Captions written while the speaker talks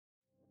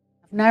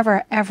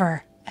Never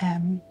ever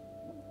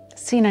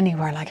seen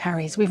anywhere like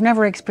Harry's. We've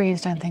never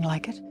experienced anything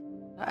like it.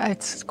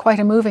 It's quite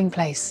a moving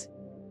place.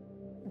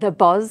 The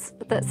buzz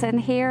that's in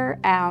here,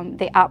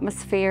 the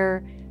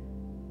atmosphere,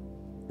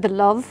 the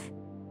love.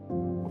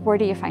 Where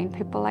do you find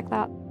people like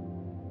that?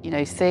 You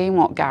know, seeing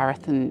what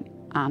Gareth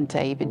and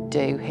David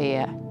do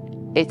here,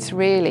 it's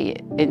really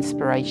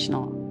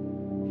inspirational.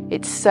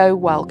 It's so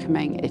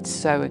welcoming, it's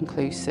so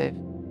inclusive.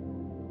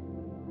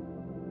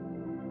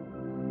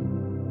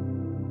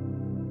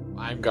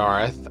 I'm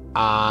Gareth,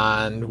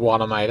 and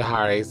what am I to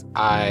Harry's?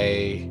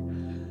 I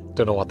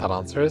don't know what that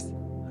answer is.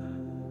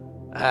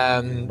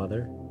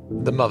 Mother?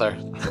 The mother.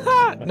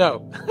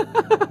 No.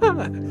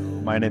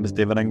 My name is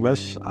David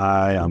English.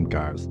 I am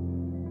Gareth's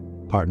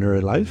partner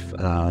in life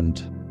and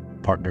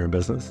partner in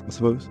business, I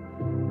suppose.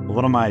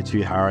 What am I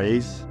to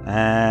Harry's?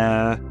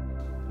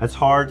 It's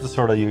hard to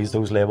sort of use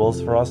those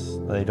labels for us.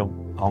 They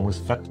don't always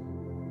fit.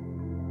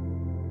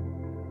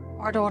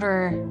 Our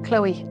daughter,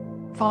 Chloe,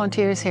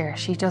 volunteers here.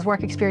 She does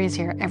work experience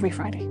here every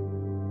Friday.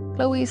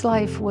 Chloe's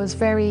life was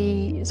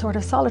very sort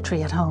of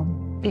solitary at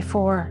home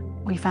before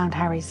we found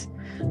Harry's.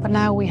 But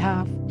now we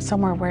have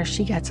somewhere where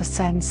she gets a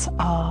sense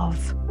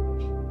of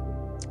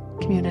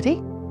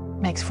community,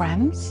 makes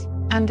friends,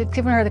 and it's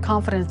given her the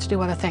confidence to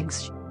do other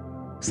things.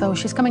 So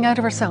she's coming out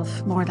of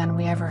herself more than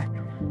we ever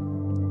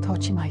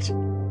thought she might.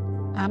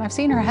 And I've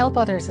seen her help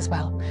others as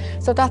well.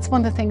 So that's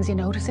one of the things you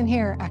notice in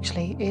here,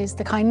 actually, is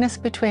the kindness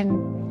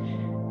between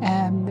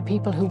the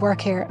people who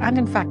work here and,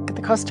 in fact,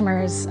 the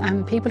customers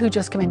and people who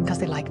just come in because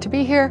they like to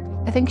be here.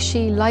 I think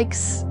she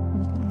likes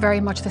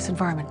very much this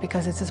environment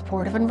because it's a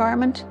supportive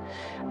environment.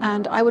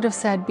 And I would have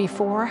said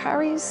before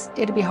Harry's,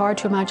 it'd be hard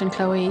to imagine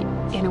Chloe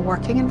in a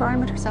working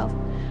environment herself.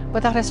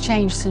 But that has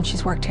changed since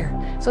she's worked here.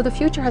 So the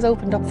future has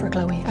opened up for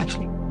Chloe,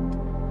 actually.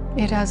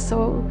 It has,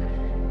 so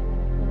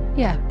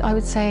yeah, I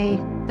would say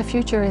the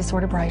future is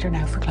sort of brighter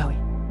now for Chloe.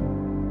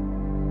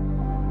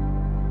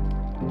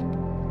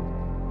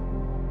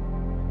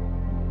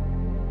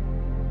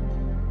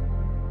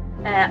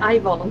 I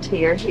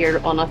volunteer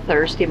here on a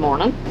Thursday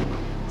morning,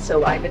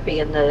 so I would be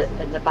in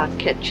the back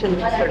kitchen,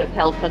 sort of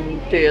helping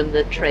doing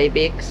the tray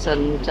bakes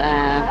and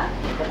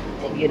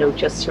you know,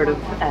 just sort of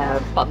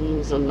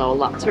buns and all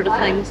that sort of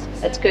things.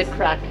 It's good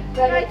crack.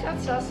 Right,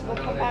 that's us. We'll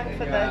come back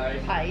for the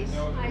pies.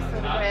 Nice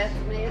sort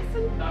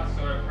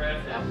of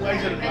bread,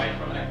 amazing.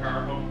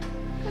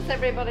 Because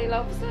everybody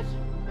loves it.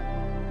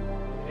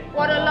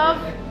 What I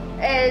love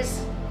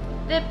is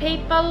the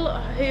people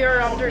who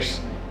are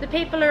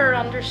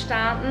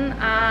understanding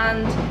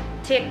and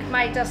take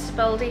my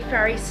disability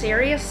very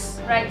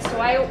serious. Right, so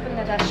I open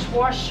the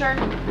dishwasher,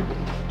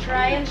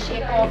 try and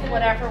shake off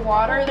whatever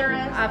water there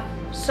is. I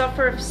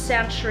suffer of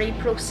sensory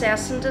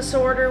processing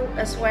disorder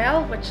as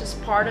well, which is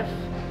part of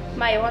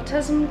my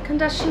autism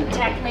condition. The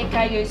technique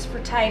I use for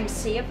time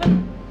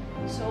saving.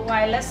 So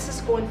while this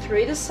is going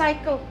through the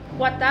cycle,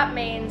 what that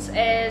means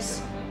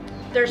is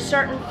there's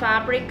certain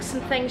fabrics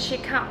and things you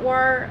can't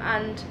wear,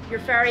 and you're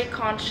very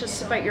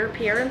conscious about your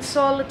appearance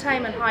all the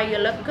time and how you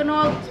look and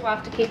all. So we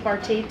have to keep our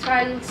tea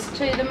towels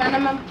to the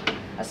minimum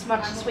as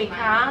much as we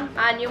can.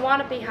 And you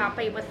want to be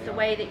happy with the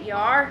way that you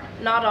are,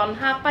 not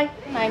unhappy.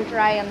 I'm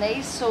drying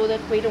these so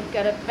that we don't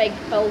get a big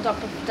build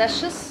up of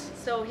dishes.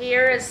 So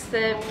here is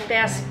the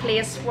best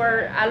place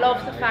where I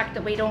love the fact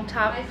that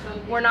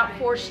we're not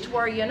forced to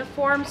wear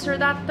uniforms or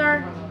that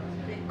there,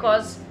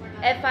 because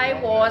if I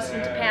was,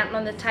 and depending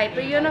on the type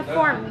of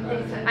uniform,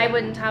 I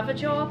wouldn't have a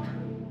job.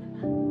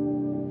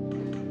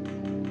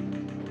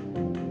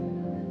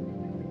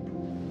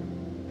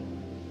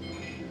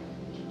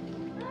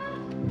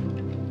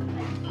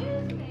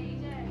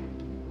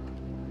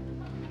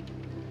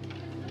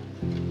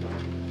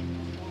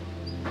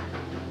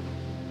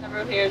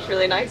 Everyone here is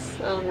really nice,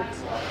 and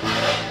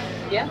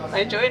yeah,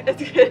 I enjoy it.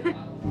 It's good.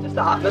 Just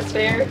the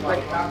atmosphere,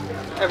 like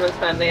everyone's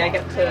friendly. I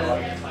get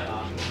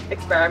to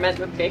experiment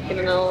with baking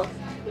and all.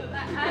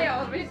 I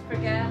always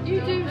forget.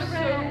 You do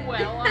so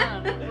well,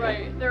 Anne.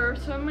 Right, there are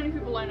so many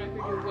people I know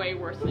who do way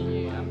worse than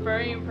you. I'm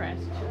very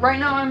impressed. Right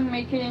now I'm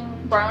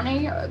making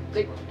brownie.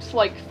 It's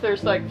like,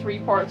 there's like 3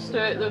 parts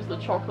to it. There's the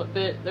chocolate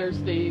bit,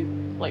 there's the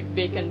like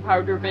bacon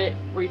powder bit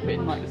where you put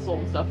in like the salt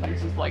and stuff, and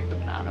this is like the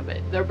banana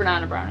bit. They're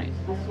banana brownies.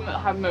 This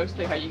is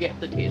mostly how you get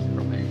the taste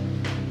from it.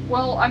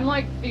 Well, I'm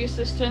like the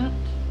assistant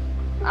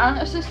and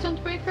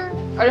assistant baker.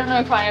 I don't know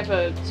if I have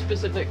a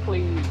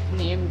specifically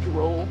named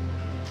role,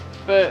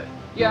 but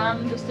yeah,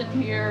 I'm just in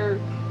here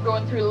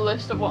going through the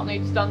list of what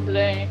needs done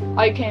today.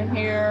 I came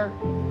here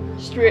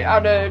straight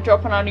out of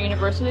dropping out of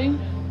university,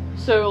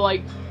 so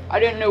like I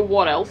didn't know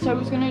what else I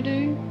was gonna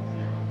do.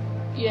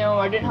 You know,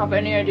 I didn't have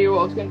any idea what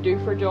I was gonna do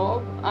for a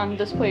job, and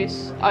this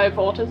place, I have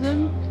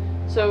autism,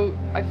 so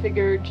I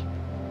figured,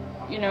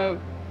 you know,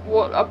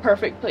 what a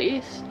perfect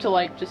place to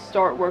like just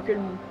start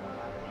working.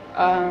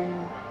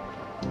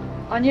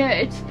 And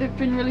yeah, they've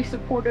been really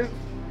supportive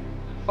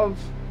of,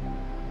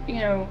 you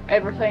know,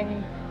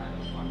 everything.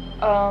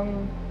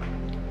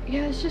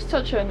 Yeah, it's just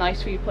such a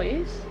nice wee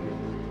place.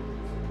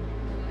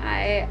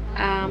 I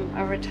am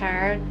a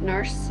retired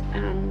nurse,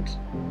 and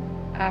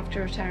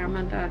after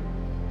retirement I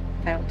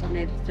felt I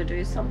needed to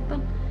do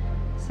something.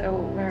 So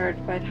we heard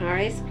about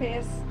Harry's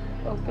Place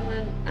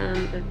opening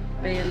and it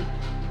being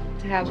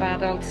to help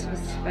adults with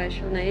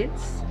special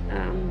needs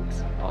and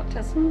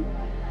autism,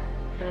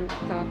 and I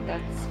thought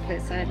that's a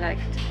place I'd like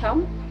to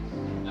come.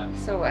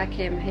 So I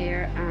came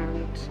here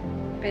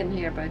and been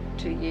here about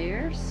 2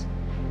 years,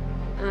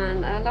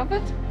 and I love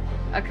it.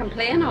 I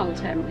complain all the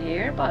time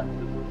here, but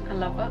I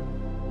love it.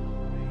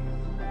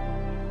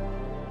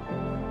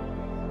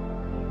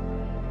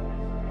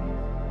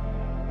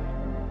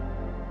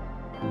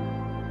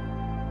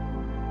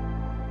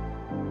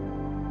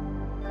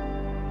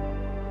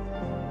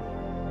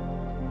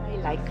 I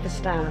like the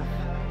staff,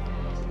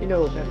 you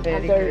know,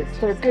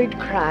 they're good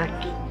crack.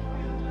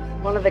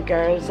 One of the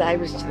girls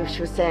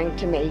she was saying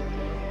to me,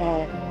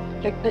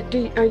 like, do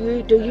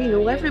you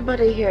know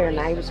everybody here? And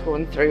I was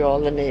going through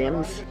all the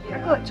names. I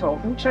got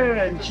talking to her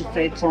and she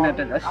said to me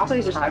about this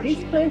place,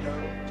 Harry's Place.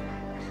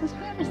 I says,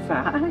 where is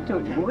that? I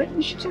don't know it.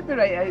 And she took me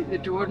right out the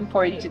door and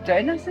pointed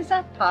down. I says,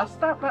 I've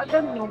passed that, but I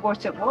didn't know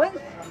what it was.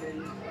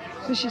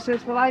 So she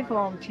says, well, I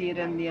volunteer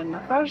in there on a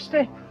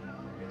Thursday.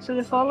 So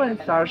the following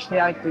Thursday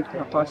I booked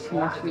my bus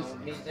and this was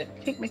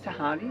take me to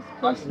Harry's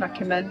Place, and I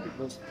came in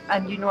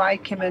and you know I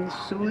came in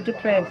so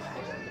depressed.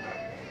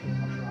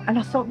 And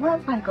I thought, what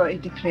have I got to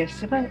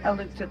depress about? I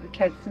looked at the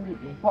kids and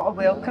what a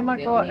welcome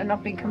I got, and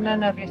I've been coming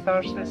in every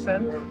Thursday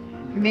since.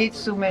 Made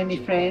so many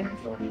friends.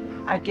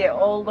 I get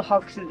all the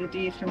hugs of the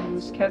day from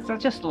those kids. I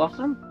just love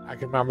them. I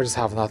can remember just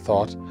having that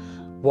thought,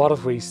 what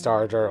if we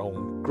started our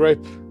own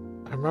group?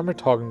 I remember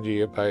talking to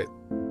you about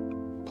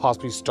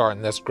possibly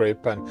starting this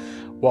group and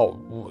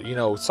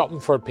something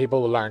for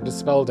people with learning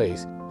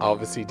disabilities.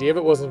 Obviously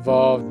David was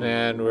involved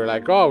and we were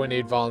like, oh, we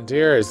need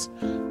volunteers.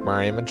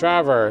 Miriam and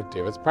Trevor,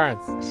 David's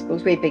parents. I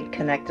suppose we've been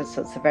connected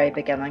since the very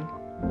beginning.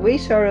 We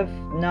sort of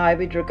now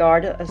would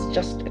regard it as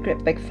just a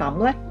great big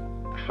family.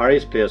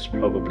 Harry's Place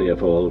probably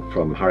evolved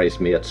from Harry's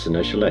Mates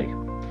initially,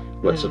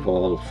 which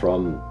evolved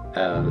from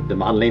the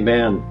Manly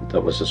Men.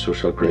 That was a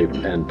social group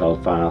in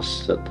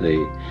Belfast that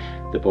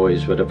the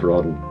boys would have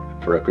run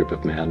for a group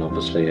of men,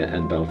 obviously,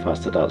 in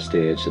Belfast at that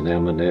stage. And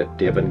then when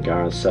David and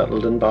Gareth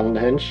settled in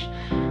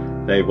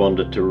Ballinhinch, they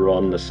wanted to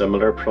run a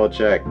similar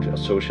project, a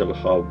social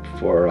hub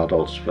for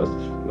adults with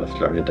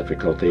learning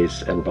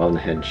difficulties in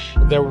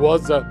Ballinhinch. There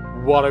was a,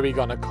 what are we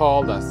going to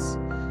call this?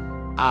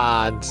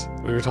 And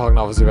we were talking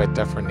obviously about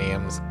different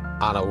names,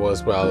 and it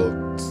was, well,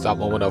 that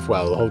moment of,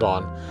 well, hold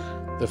on.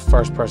 The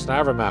first person I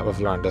ever met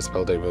with a learning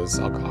disability was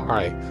Uncle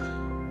Harry.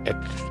 It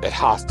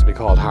has to be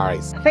called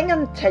Harry's. I think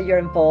until you're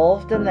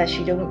involved in this,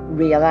 you don't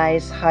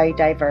realise how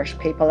diverse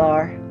people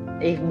are,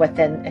 even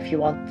within, if you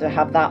want to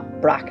have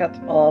that bracket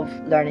of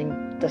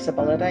learning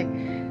disability.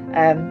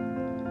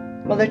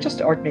 Well, they're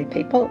just ordinary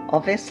people,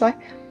 obviously,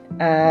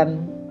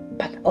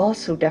 but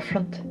also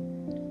different.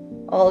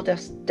 All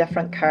just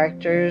different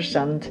characters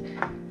and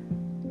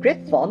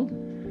great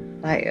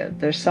fun. Like,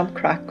 there's some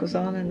crack goes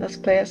on in this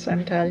place,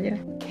 I'm telling you.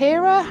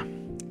 Kira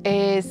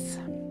is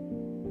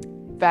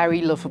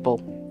very lovable.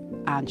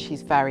 And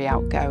she's very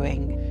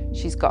outgoing.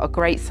 She's got a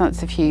great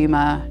sense of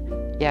humour.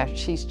 Yeah,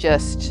 she's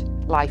just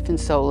life and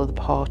soul of the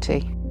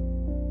party.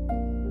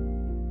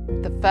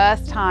 The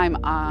first time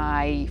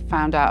I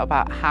found out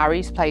about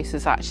Harry's Place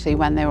was actually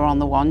when they were on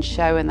the One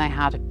Show and they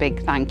had a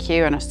big thank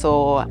you, and I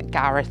saw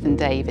Gareth and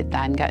David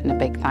then getting a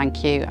big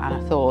thank you, and I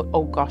thought,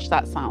 oh gosh,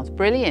 that sounds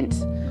brilliant.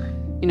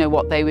 You know,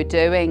 what they were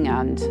doing,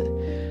 and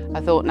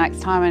I thought next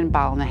time in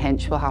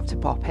Ballinhinch we'll have to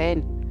pop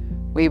in.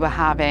 We were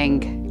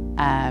having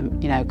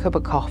a cup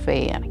of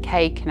coffee and a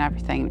cake and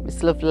everything. It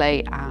was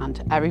lovely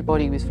and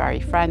everybody was very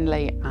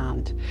friendly,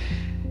 and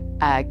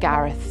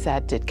Gareth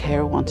said, did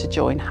Kira want to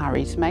join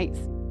Harry's Mates?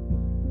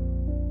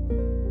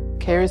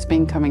 Kira's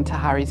been coming to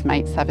Harry's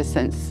Mates ever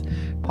since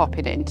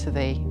popping into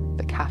the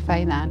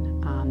cafe then,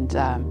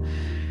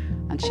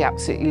 and she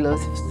absolutely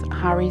loves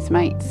Harry's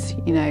Mates.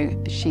 You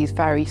know, she's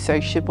very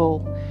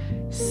sociable,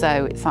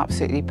 so it's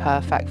absolutely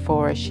perfect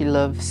for her. She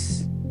loves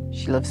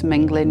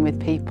mingling with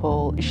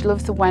people. She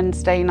loves the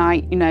Wednesday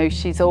night. You know,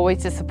 she's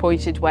always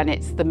disappointed when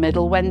it's the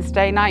middle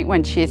Wednesday night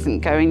when she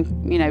isn't going,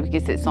 you know,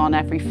 because it's on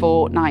every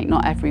fortnight,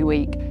 not every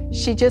week.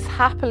 She just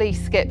happily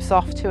skips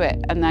off to it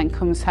and then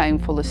comes home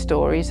full of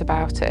stories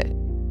about it.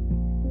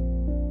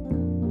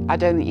 I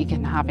don't think you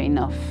can have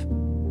enough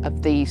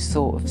of these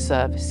sort of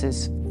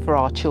services for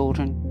our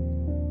children.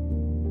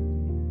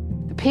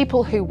 The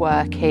people who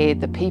work here,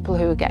 the people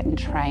who are getting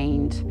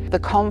trained, the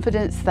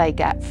confidence they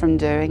get from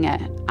doing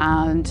it,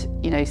 and,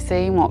 you know,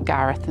 seeing what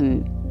Gareth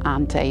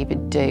and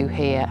David do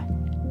here,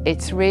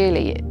 it's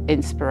really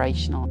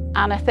inspirational.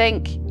 And I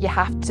think you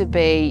have to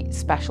be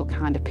special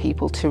kind of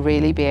people to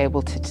really be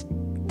able to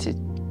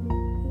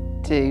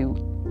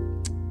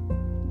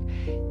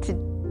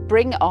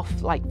bring it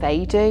off like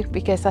they do,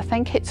 because I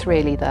think it's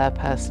really their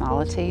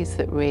personalities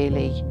that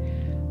really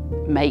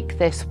make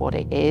this what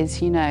it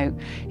is. You know,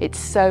 it's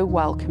so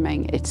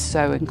welcoming, it's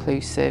so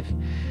inclusive,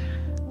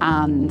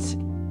 and,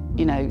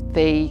 you know,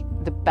 the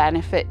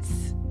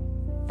benefits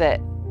that,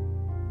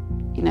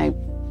 you know,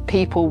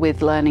 people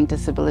with learning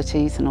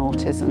disabilities and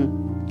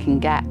autism can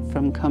get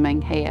from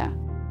coming here.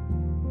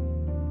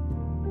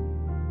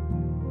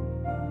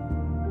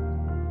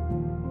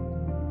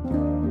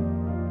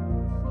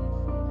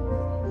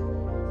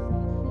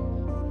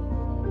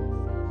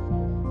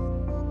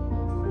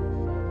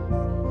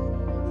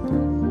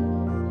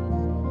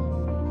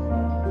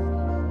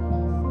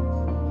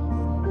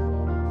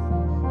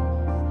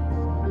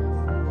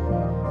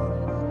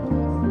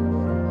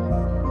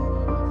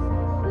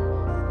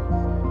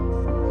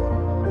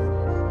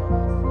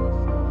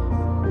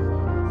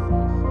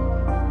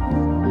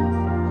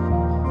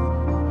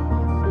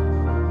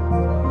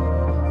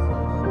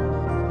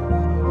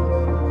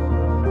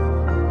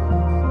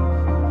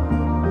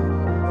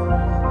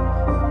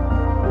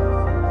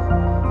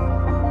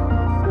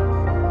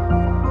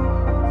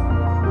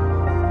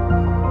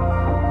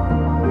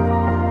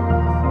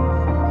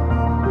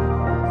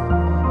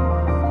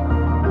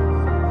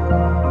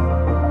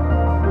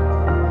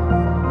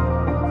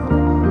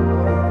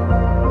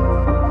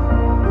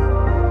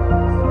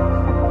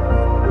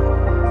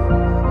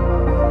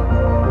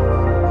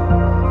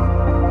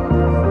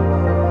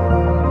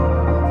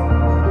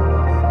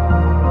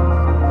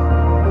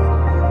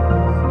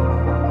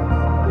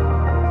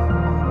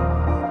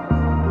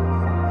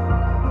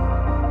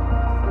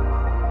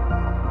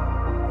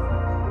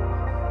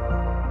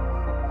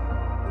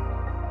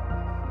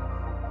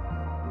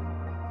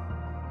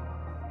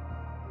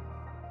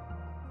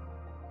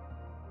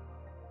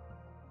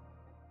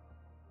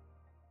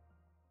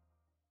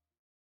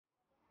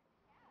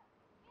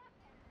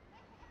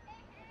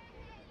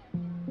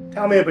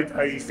 Tell me about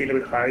how you feel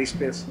about Harry's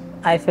place.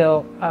 I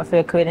feel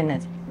good in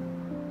it.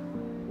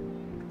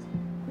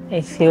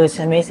 It feels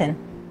amazing.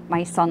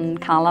 My son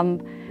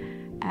Callum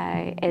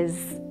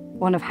is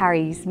one of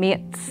Harry's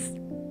mates,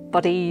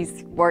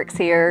 buddies, works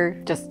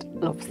here, just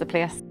loves the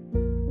place.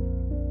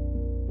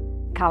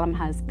 Callum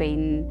has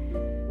been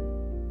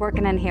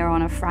working in here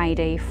on a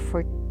Friday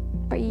for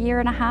about a year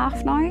and a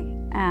half now,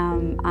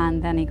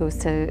 and then he goes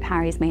to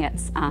Harry's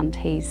mates, and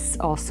he's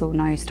also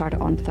now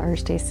started on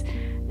Thursdays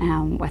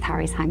with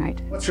Harry's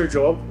Hangout. What's your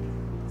job?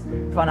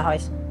 Front of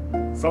house.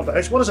 Front of the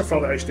house? What does a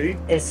front of the house do?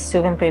 It's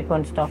serving people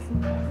and stuff.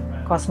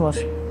 Customers.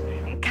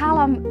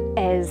 Callum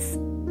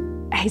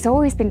he's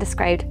always been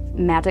described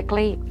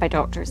medically by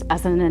doctors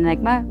as an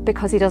enigma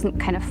because he doesn't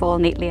kind of fall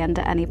neatly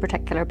into any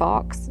particular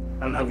box.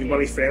 And have you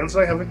many friends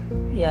now, have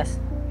you? Yes.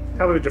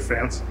 Tell me about your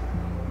friends.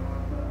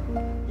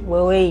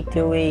 Willie,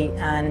 Dewey,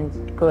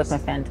 and go with my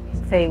friend.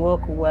 If they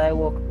walk where I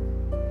walk,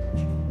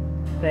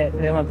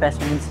 they're my best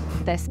friends.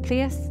 This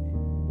place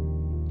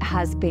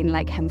has been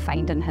like him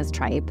finding his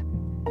tribe.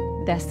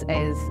 This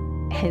is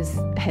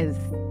his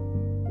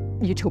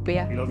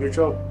utopia. You love your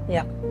job?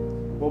 Yeah.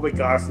 What about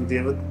Gareth and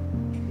David?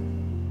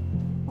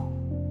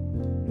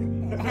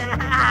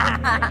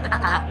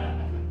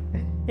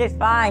 He's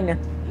fine.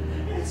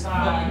 He's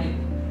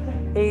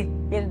fine. He's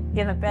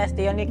the best,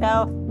 the only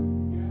girl.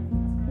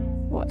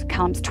 What,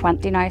 Callum's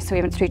 20 now, so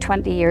he went through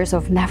 20 years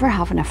of never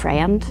having a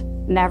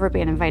friend, never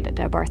being invited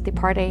to a birthday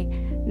party,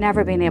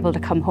 never being able to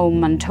come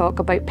home and talk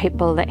about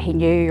people that he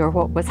knew or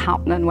what was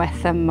happening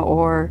with them,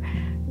 or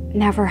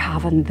never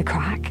having the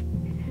crack.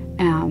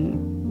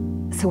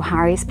 So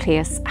Harry's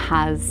place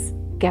has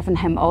given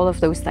him all of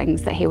those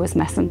things that he was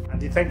missing. And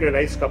do you think your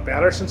life's got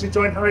better since you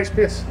joined Harry's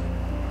place?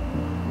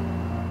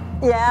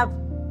 Yeah.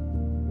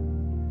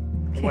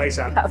 Why is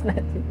that?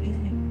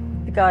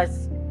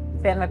 Because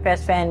they're my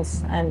best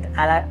friends and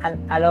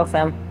I love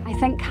them. I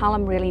think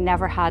Callum really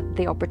never had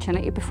the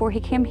opportunity before he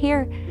came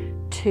here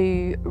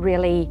to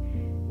really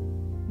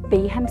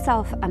be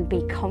himself and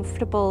be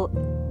comfortable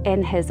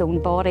in his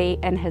own body,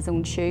 in his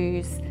own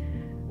shoes,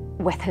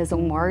 with his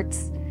own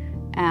words.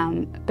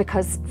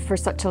 Because for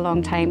such a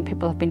long time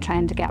people have been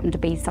trying to get him to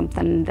be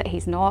something that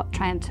he's not,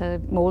 trying to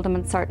mould him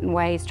in certain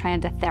ways,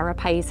 trying to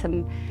therapise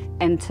him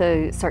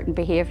into certain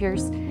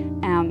behaviours.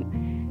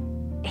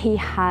 He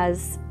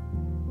has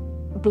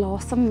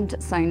blossomed,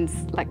 sounds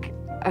like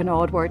an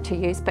odd word to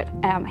use, but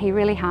he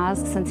really has.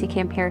 Since he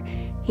came here,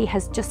 he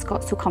has just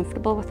got so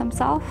comfortable with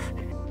himself.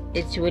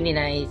 It's really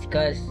nice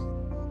because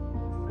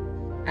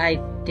I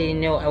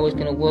didn't know I was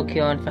going to work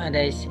here on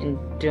Fridays and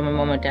do my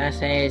mum and dad's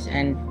days,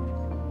 and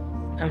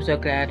I'm so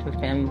glad with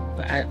them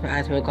for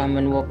us to come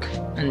and work,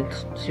 and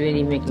it's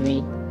really making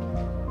me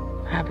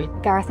happy.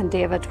 Gareth and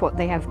David, what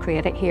they have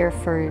created here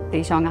for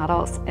these young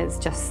adults is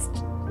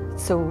just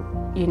so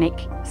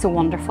unique, so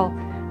wonderful.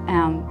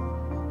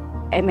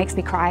 It makes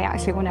me cry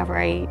actually whenever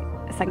I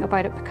think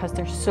about it, because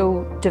they're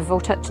so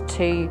devoted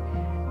to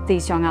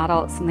these young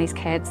adults and these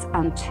kids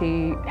and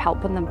to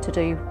helping them to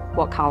do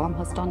what Callum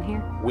has done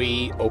here.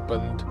 We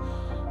opened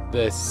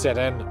the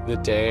sit-in the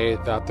day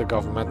that the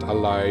government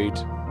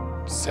allowed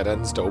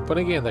sit-ins to open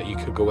again, that you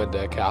could go into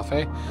a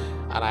cafe,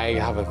 and I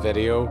have a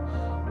video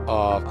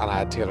of, and I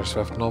had Taylor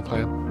Swift and all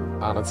playing,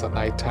 and it's at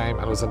night time,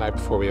 and it was the night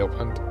before we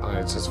opened, and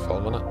I was just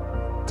filming it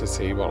to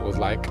see what it was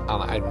like, and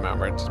I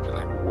remember just being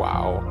like,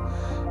 wow,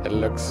 it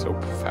looks so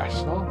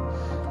professional.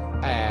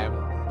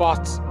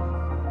 But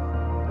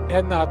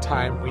in that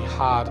time we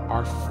had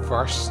our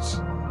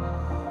first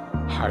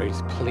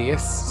Harry's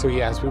Place. So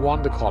yes, we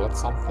wanted to call it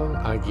something,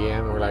 and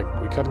again we're like,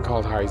 we couldn't call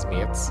it Harry's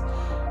Mates,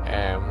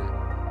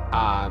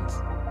 and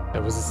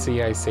it was a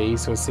CIC.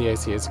 So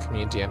CIC is a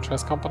community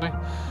interest company,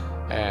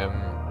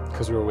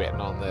 because we were waiting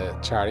on the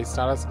charity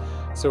status.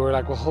 So we're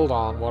like, well, hold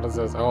on, what is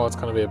this? Oh, it's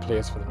going to be a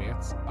place for the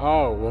mates.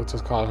 Oh, we'll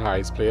just call it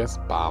Harry's Place.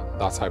 Bam,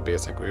 that's how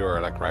basic we were.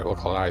 Like, right, we'll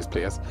call it Harry's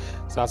Place.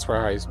 So that's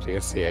where Harry's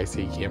Place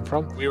CIC came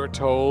from. We were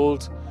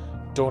told,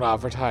 don't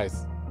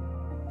advertise,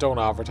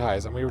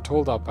 and we were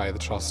told that by the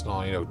trust and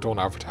all, you know, don't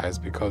advertise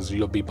because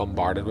you'll be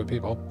bombarded with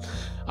people.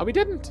 And we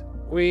didn't.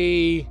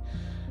 We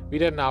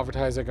didn't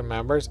advertise like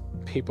members.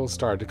 People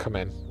started to come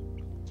in,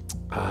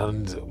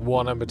 and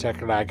one in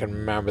particular I can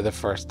remember the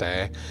first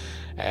day.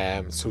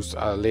 So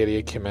a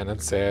lady came in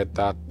and said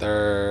that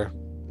their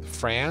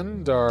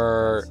friend's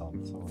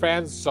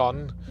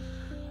son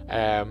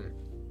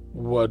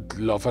would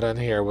love it in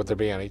here. Would there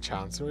be any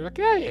chance? And we were like,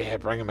 yeah,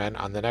 bring him in.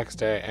 And the next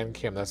day in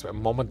came this,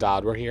 mum and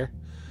dad were here.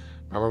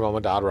 Remember, mum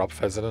and dad were up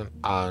visiting,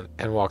 and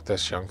in walked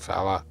this young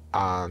fella,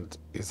 and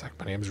he's like,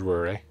 my name's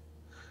Rory.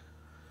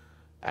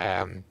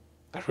 I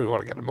really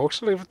want to get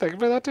emotional even thinking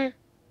about that too.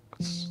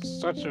 It's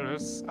such a...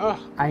 Oh.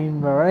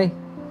 I'm Rory.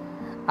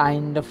 I'm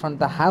in the front of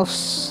the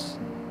house.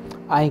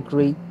 I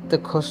greet the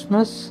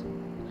customers.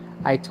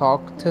 I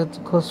talk to the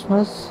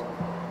customers.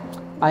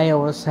 I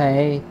always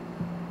say,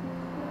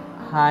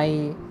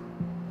 hi,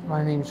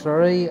 my name's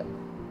Rory,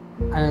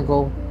 and I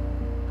go,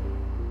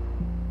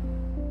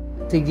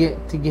 did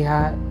you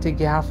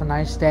have a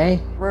nice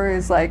day?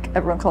 Rory's like,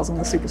 everyone calls him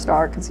the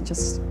superstar because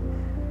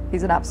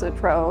he's an absolute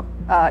pro.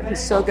 He's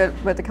so good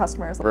with the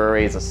customers.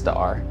 Rory's a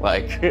star.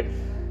 Like,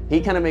 he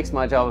kind of makes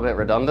my job a bit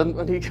redundant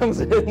when he comes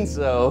in,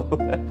 so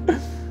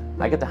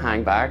I get to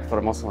hang back, but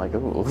I'm also like,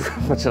 ooh,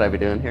 what should I be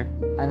doing here?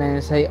 And then I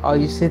say, are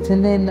you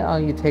sitting in or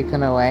are you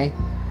taking away?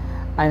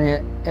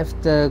 And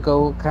if they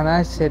go,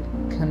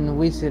 can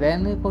we sit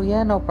in? They go,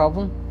 yeah, no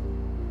problem.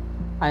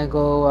 I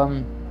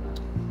go,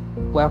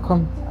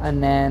 welcome,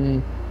 and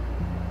then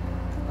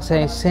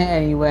say, sit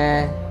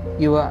anywhere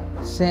you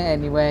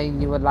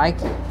would like,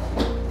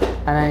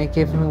 and I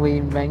give him a wee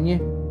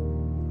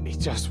menu. He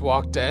just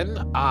walked in,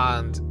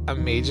 and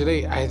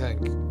immediately I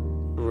think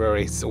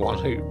Rory's the one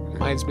who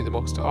reminds me the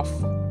most of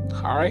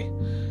Harry.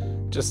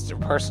 Just their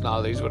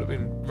personalities would have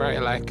been very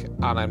alike.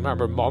 And I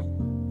remember mum,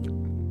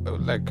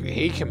 like,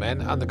 he came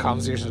in and the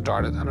conversation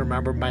started, and I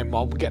remember my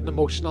mum getting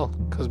emotional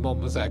because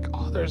mum was like,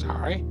 oh, there's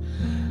Harry.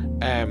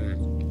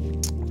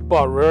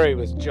 But Rory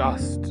was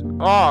just,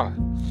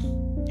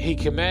 he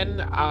came in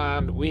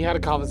and we had a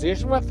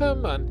conversation with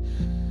him,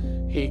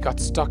 and he got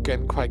stuck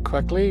in quite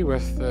quickly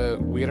with the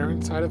waiter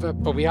inside of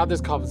it. But we had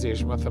this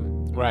conversation with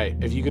him. Right,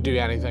 if you could do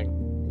anything,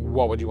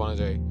 what would you want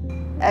to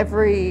do?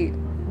 Every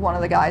one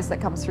of the guys that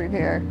comes through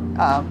here,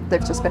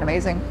 they've just been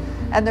amazing.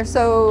 And they're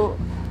so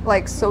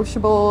like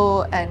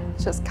sociable and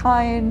just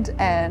kind,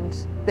 and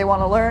they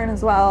want to learn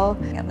as well.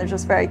 And they're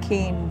just very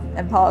keen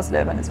and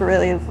positive, and it's a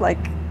really like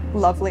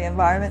lovely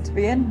environment to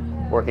be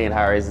in. Working at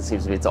Harry's, it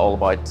seems to me it's all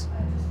about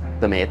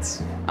the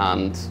mates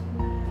and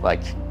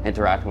like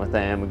interacting with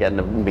them and getting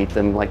to meet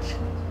them. Like,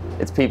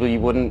 it's people you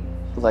wouldn't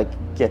like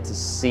get to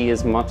see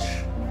as much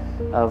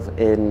of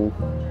in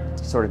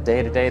sort of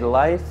day-to-day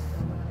life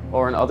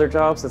or in other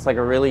jobs. It's like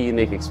a really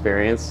unique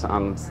experience,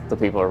 and the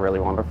people are really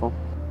wonderful.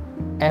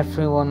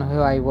 Everyone who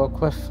I work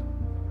with,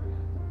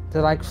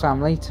 they're like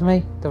family to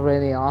me. They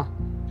really are.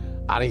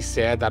 And he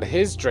said that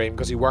his dream,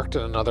 because he worked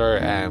in another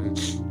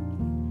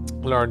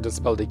learning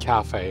disability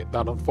cafe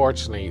that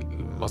unfortunately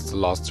must have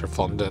lost their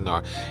funding,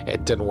 or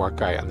it didn't work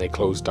out and they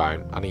closed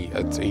down, and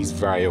he's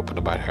very open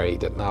about how he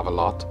didn't have a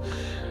lot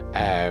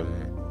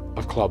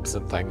of clubs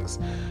and things,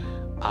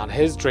 and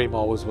his dream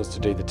always was to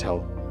do the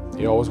till.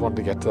 He always wanted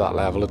to get to that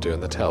level of doing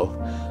the till,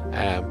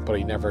 but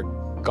he never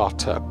got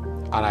to.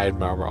 And I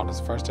remember on his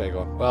first day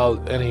going, well,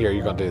 in here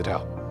you're going to do the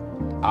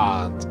till,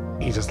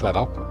 and he just let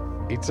up.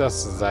 He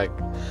just was like,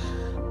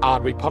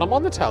 and we put him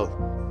on the till,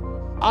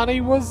 and he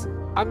was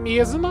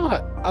amazing at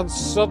it, and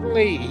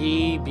suddenly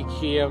he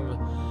became,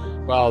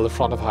 well, the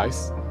front of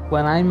house.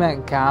 When I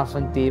met Gav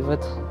and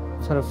David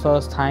for the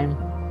first time,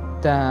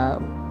 they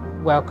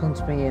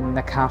welcomed me in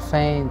the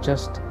cafe, and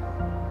just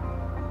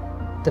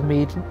they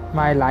made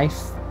my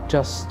life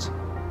just,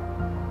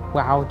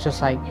 wow,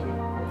 just like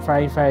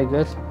very, very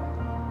good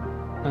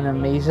and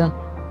amazing,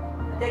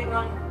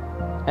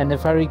 and they're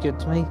very good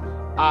to me.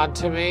 And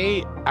to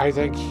me, I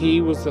think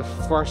he was the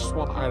first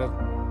one out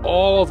of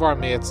all of our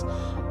mates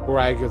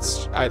where it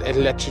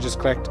literally just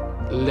clicked,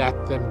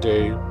 let them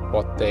do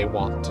what they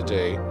want to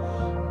do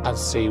and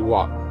see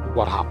what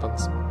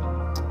happens.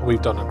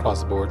 We've done it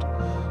across the board,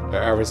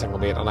 every single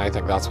mate, and I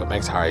think that's what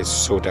makes Harry's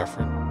so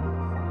different.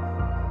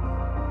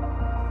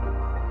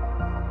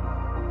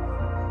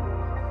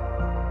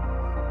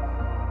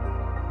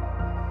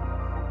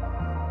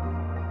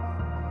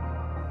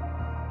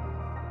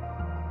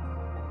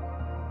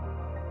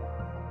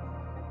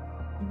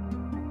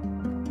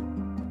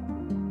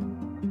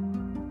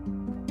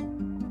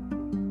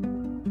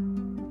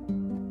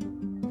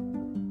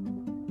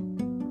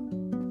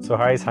 So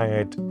Harry's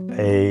Hangout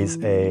is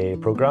a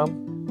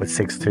programme which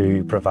seeks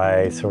to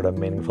provide sort of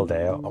meaningful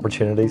day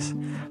opportunities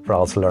for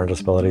adults with learning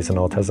disabilities and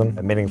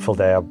autism. Meaningful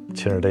day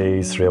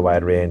opportunities through a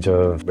wide range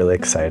of really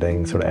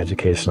exciting sort of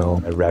educational,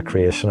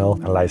 recreational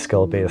and life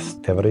skill based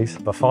activities.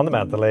 But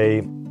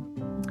fundamentally,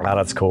 at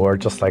its core,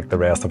 just like the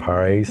rest of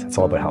Harry's, it's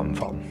all about having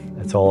fun.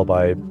 It's all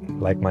about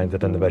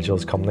like-minded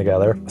individuals coming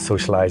together,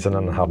 socialising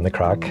and having the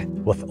crack,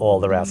 with all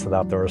the rest of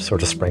that that are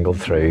sort of sprinkled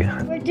through.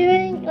 We're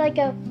doing like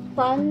a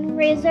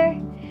fundraiser.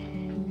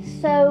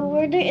 So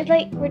we're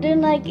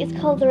doing like it's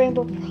called the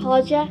Rainbow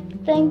Project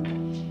thing.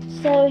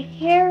 So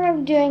here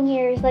I'm doing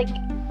here is like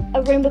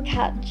a rainbow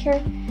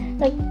catcher,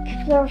 like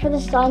for the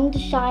sun to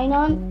shine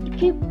on.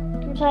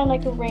 We're trying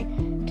like a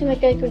to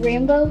make like a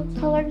rainbow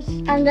colors,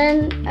 and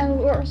then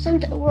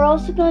we're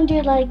also going to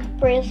do like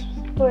bracelets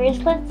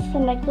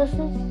and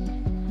necklaces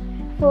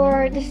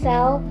to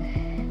sell,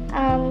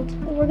 and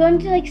we're going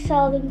to like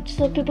sell them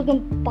so people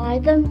can buy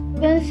them.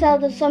 We're going to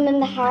sell some in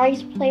the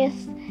Harry's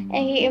Place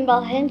here in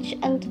Balhinch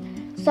and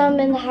some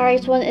in the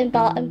Harry's one in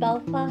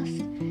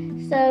Belfast,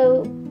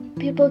 so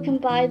people can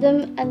buy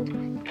them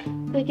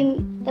and we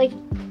can like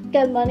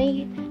get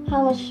money,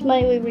 how much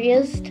money we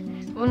raised.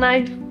 When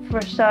I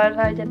first started,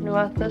 I didn't know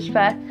what to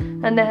expect,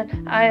 and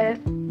then I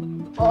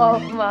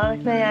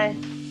automatically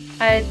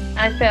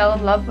I fell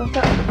in love with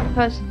it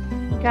because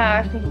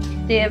Gareth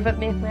and David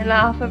make me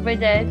laugh every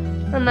day,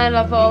 and I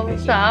love all the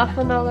staff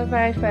and all, they're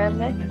very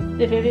friendly.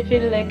 They made me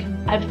feel like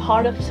I'm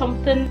part of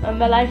something, and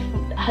my life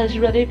has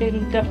really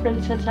been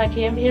different since I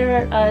came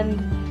here, and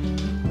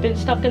being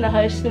stuck in the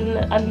house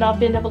and not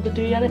being able to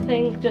do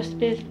anything just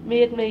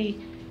made me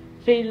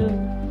feel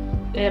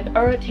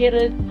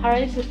irritated.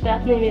 Harry's has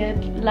definitely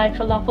made life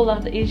a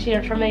lot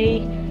easier for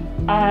me,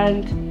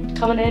 and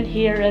coming in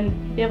here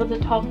and be able to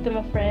talk to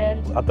my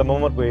friends. At the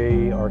moment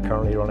we are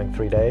currently running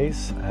 3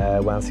 days,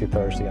 Wednesday,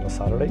 Thursday and a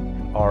Saturday.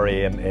 Our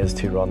aim is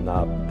to run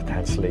that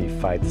potentially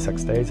 5 to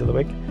 6 days of the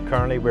week.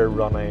 Currently we're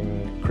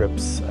running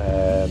groups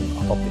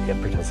of up to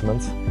 8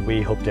 participants.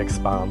 We hope to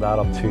expand that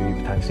up to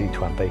potentially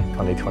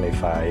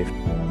 2025.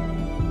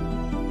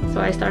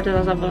 So I started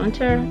as a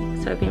volunteer,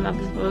 so I've been a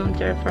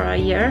volunteer for a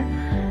year,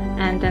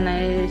 and then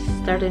I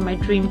started my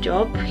dream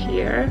job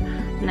here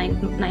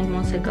nine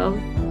months ago.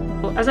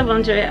 As a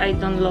volunteer, I've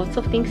done lots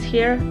of things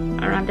here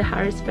around the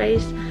Harry's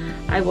Place.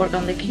 I work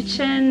on the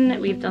kitchen,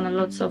 we've done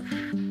lots of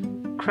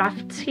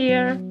crafts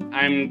here.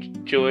 I'm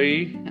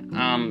Joey,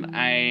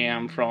 I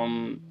am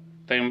from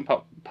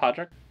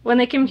Patrick.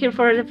 When I came here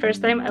for the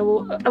first time, I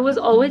was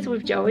always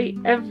with Joey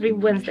every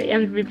Wednesday,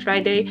 every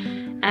Friday,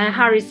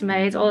 Harry's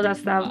mates, all that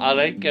stuff. I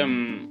like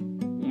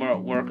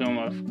working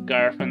with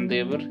Gareth and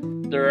David.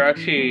 They're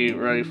actually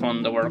really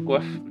fun to work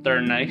with. They're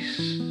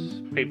nice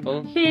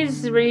people.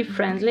 He's really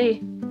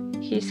friendly.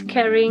 He's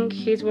caring,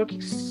 he's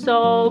working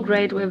so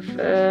great with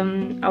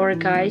our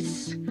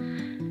guys.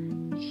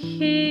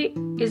 He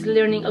is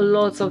learning a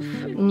lot of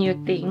new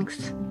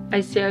things.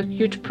 I see a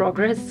huge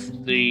progress.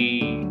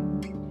 They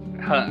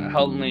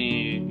helped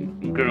me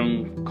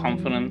grow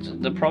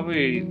confident. They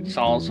probably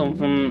saw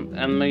something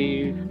in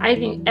me. I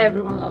think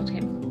everyone loved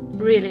him,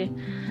 really.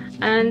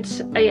 And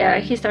yeah,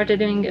 he started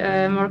doing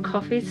more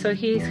coffee, so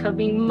he's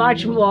helping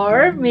much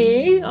more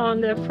me on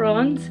the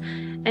front.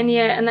 And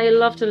yeah, and I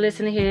love to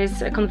listen to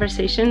his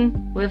conversation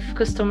with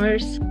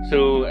customers.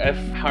 So if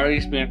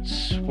Harry's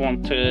mates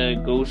want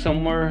to go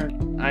somewhere,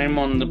 I'm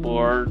on the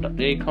board.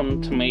 They come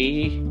to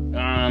me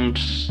and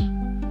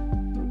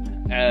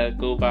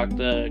go back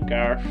to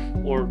Gareth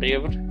or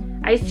David.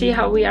 I see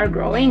how we are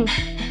growing.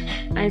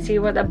 I see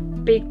what a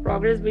big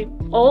progress we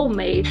all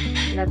made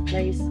in that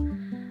place.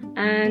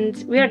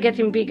 And we are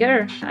getting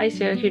bigger. I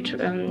see a huge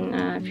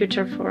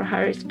future for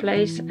Harry's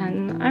Place,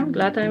 and I'm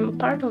glad I'm a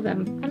part of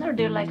them. And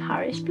do you like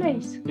Harry's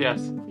Place?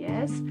 Yes.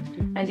 Yes.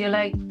 And do you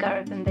like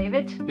Gareth and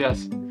David?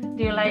 Yes.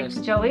 Do you like Yes.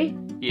 Joey?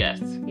 Yes.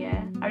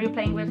 Yeah. Are you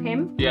playing with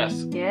him?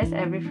 Yes. Yes,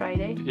 every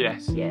Friday?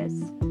 Yes. Yes.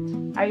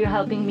 Are you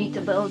helping me to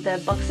build the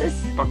boxes?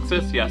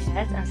 Boxes, yes.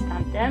 Yes, and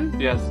stamp them?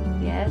 Yes.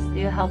 Yes. Do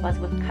you help us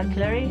with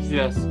cutleries?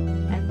 Yes.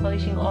 And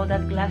polishing all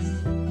that glass?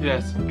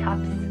 Yes. And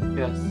cups?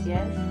 Yes.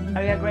 Yes.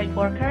 Are you a great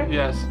worker?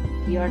 Yes.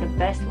 You are the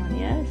best one,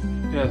 yes?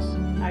 Yes.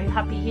 Are you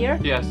happy here?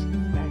 Yes.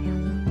 Very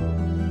happy.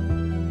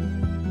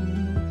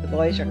 The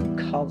boys are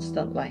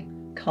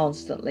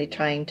constantly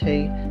trying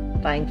to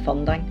find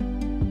funding,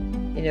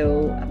 you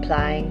know,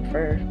 applying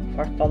for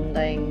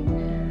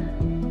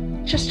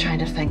funding, just trying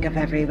to think of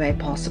every way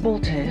possible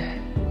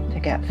to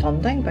get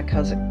funding,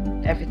 because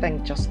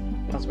everything, just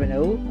as we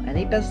know,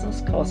 any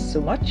business costs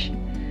so much.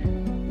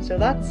 So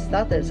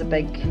that is a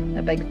big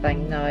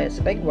thing now. It's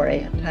a big worry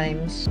at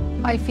times.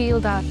 I feel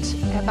that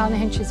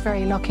Ballyhinch is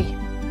very lucky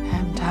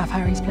to have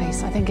Harry's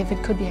Place. I think if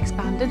it could be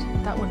expanded,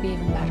 that would be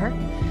even better.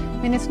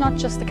 I mean, it's not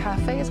just the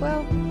cafe as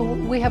well, but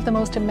we have the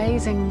most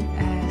amazing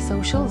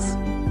socials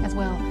as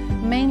well,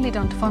 mainly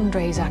done to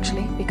fundraise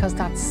actually, because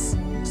that's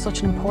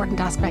such an important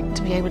aspect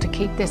to be able to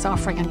keep this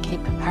offering and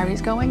keep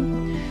Harry's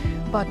going.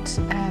 But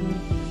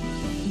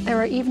there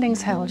are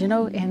evenings held, you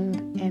know,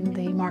 in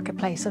the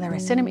marketplace. So there are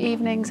cinema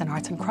evenings and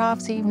arts and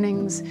crafts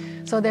evenings.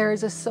 So there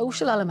is a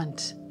social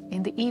element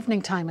in the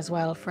evening time as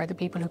well for the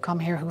people who come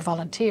here who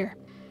volunteer.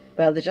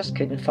 Well, they just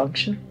couldn't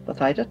function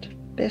without it,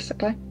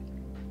 basically.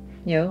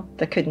 You know,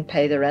 they couldn't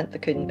pay the rent, they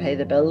couldn't pay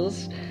the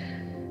bills.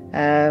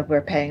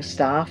 We're paying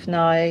staff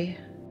now.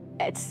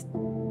 It's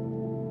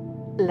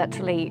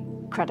literally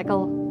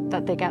critical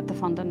that they get the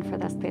funding for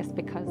this place,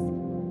 because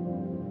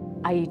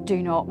I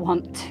do not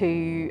want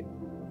to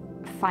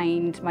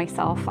find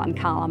myself and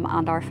Callum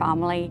and our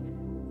family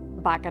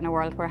back in a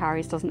world where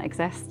Harry's doesn't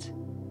exist,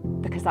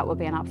 because that would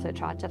be an absolute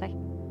tragedy.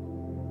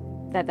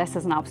 That this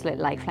is an absolute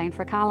lifeline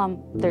for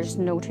Callum. There's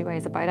no two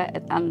ways about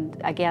it. And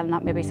again,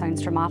 that maybe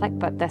sounds dramatic,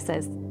 but this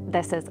is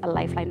a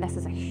lifeline. This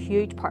is a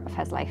huge part of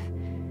his life.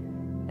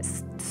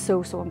 It's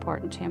so, so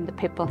important to him. The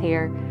people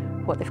here,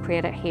 what they've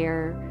created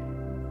here,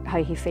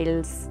 how he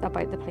feels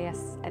about the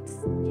place. It's,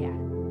 yeah,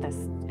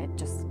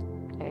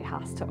 it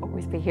has to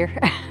always be here.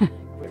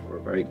 We're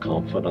very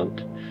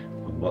confident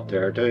on what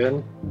they're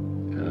doing,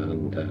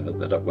 and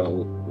that it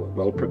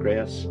will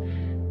progress.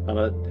 And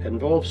it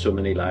involves so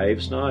many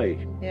lives now.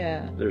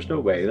 Yeah. There's no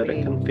way that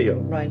it can fail.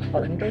 Around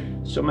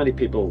 100. So many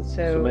people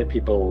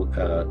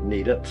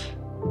need it.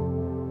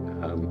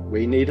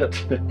 We need it.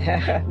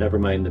 Never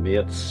mind the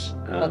mates,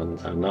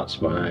 and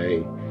that's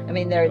why. I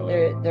mean,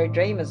 their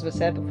dream, as we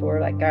said before,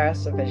 like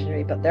Gareth's a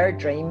visionary, but their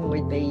dream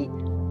would be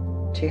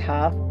to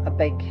have a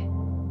big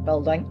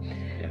building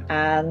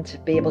and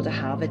be able to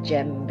have a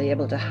gym, be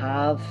able to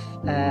have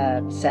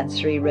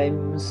sensory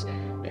rooms,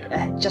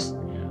 just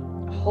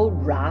a whole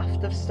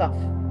raft of stuff,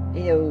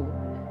 you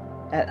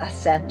know, a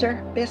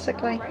centre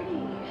basically.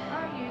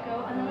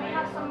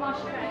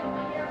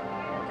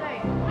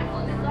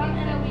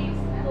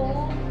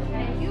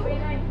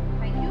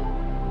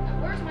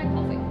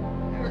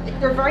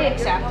 They're very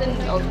accepting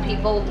of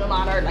people, no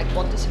matter like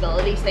what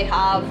disabilities they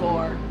have,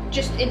 or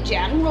just in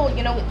general.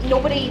 You know,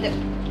 nobody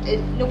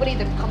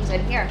that comes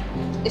in here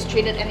is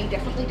treated any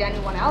differently to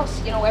anyone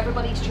else. You know,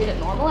 everybody's treated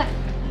normally.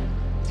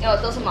 You know,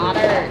 it doesn't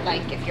matter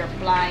like if you're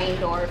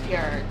blind or if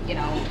you're, you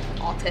know,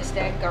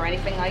 autistic or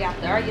anything like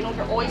that. There, you know,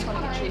 you're always going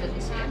to get treated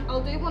the same.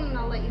 I'll do one and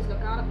I'll let you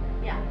look at it.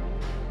 Yeah.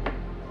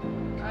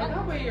 I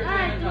know what you're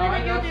doing now.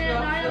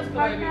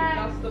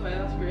 That's the way.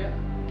 That's great.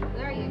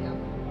 There you go.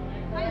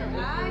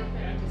 Hi.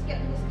 Just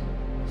getting this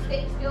to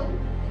stay still.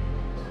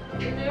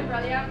 You're doing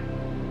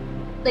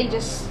brilliant. They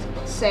just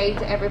say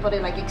to everybody,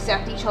 like,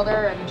 accept each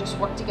other and just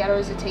work together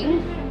as a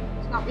team.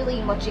 There's not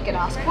really much you can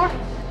ask for.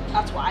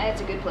 That's why it's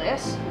a good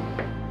place.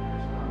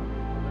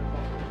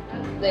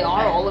 They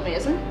are all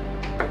amazing.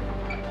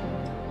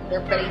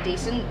 They're pretty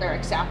decent. They're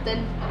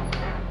accepting.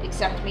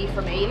 Accept me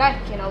for me,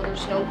 like, you know,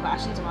 there's no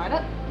questions about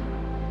it.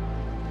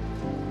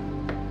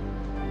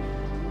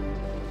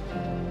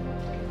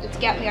 It's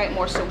getting me out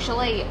more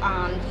socially,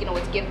 and you know,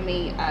 it's given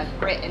me a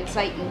great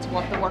insight into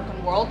what the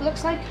working world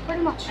looks like,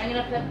 pretty much.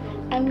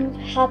 I'm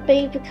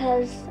happy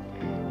because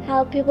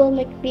how people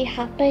make me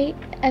happy,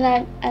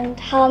 and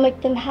how I make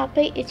them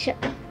happy. It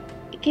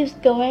keeps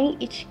going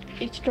each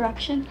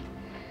direction.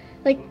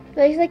 Like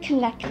there's like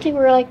connected.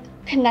 We're like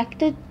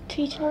connected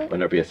to each other.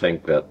 Whenever you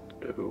think that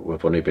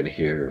we've only been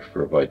here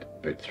for about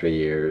 3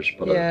 years,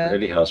 but it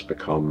really has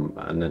become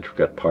an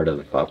intricate part of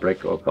the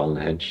fabric of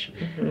Ballinhinch.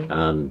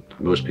 And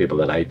most people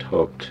that I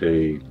talk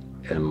to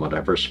in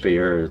whatever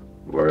sphere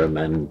where I'm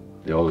in,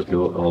 they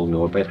all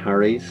know about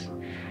Harry's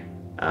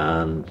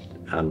and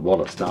what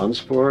it stands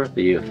for,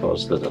 the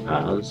ethos that it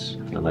has.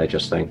 And I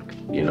just think,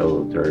 you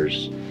know,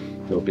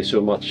 there'll be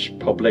so much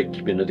public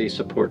community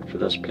support for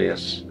this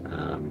place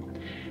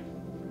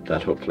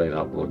that hopefully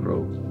that will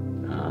grow.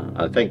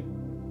 I think,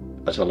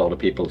 as a lot of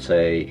people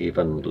say,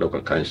 even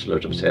local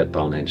councillors have said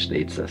Ballinhinch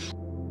needs this.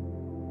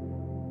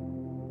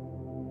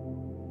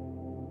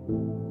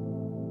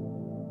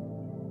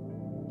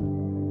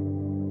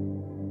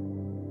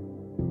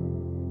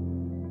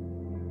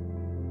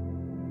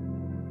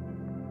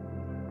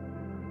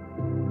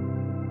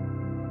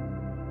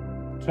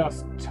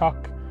 Just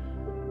took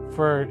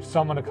for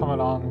someone to come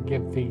along and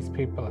give these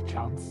people a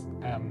chance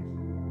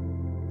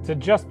to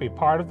just be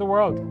part of the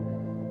world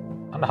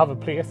and have a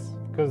place,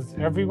 because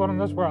everyone in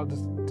this world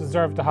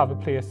deserves to have a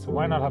place. So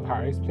why not have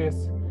Harry's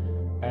Place,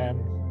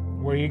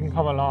 where you can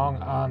come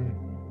along and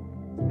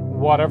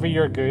whatever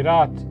you're good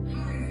at,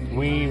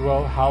 we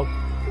will help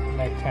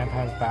make 10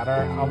 times better,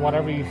 and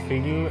whatever you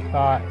feel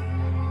that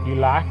you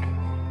lack,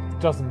 it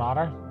doesn't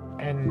matter.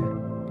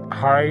 In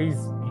Harry's,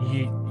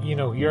 you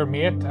know, you're a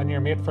mate, and you're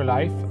a mate for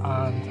life,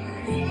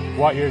 and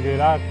what you're good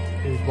at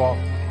is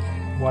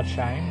what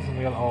shines, and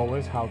we'll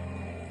always help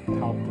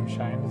them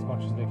shine as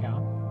much as they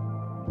can.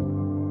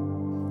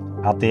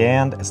 At the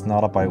end, it's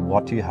not about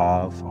what you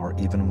have or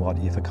even what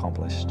you've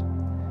accomplished.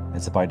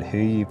 It's about who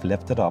you've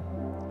lifted up,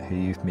 who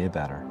you've made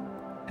better.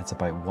 It's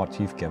about what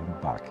you've given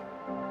back.